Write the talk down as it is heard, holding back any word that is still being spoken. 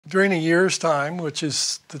during a year's time, which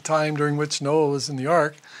is the time during which Noah was in the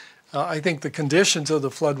ark, I think the conditions of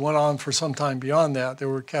the flood went on for some time beyond that. There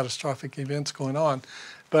were catastrophic events going on.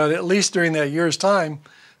 But at least during that year's time,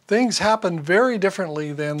 things happened very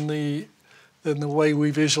differently than the way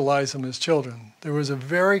we visualize them as children. There was a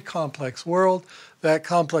very complex world. That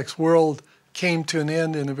complex world came to an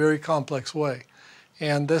end in a very complex way.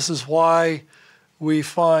 And this is why we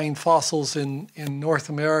find fossils in North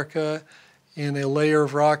America in a layer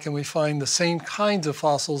of rock, and we find the same kinds of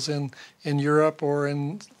fossils in Europe or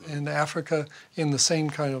in Africa in the same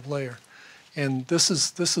kind of layer. And this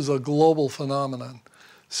is a global phenomenon.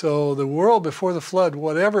 So the world before the flood,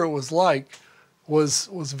 whatever it was like, was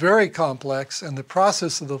very complex, and the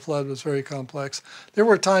process of the flood was very complex. There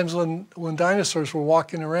were times when dinosaurs were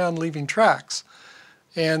walking around leaving tracks.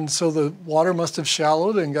 And so the water must have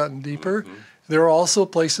shallowed and gotten deeper. Mm-hmm. There are also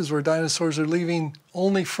places where dinosaurs are leaving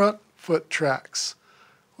only front foot tracks,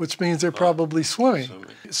 which means they're probably swimming.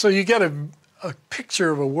 So you get a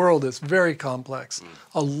picture of a world that's very complex.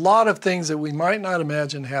 A lot of things that we might not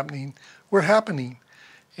imagine happening were happening.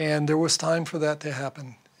 And there was time for that to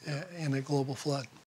happen in a global flood.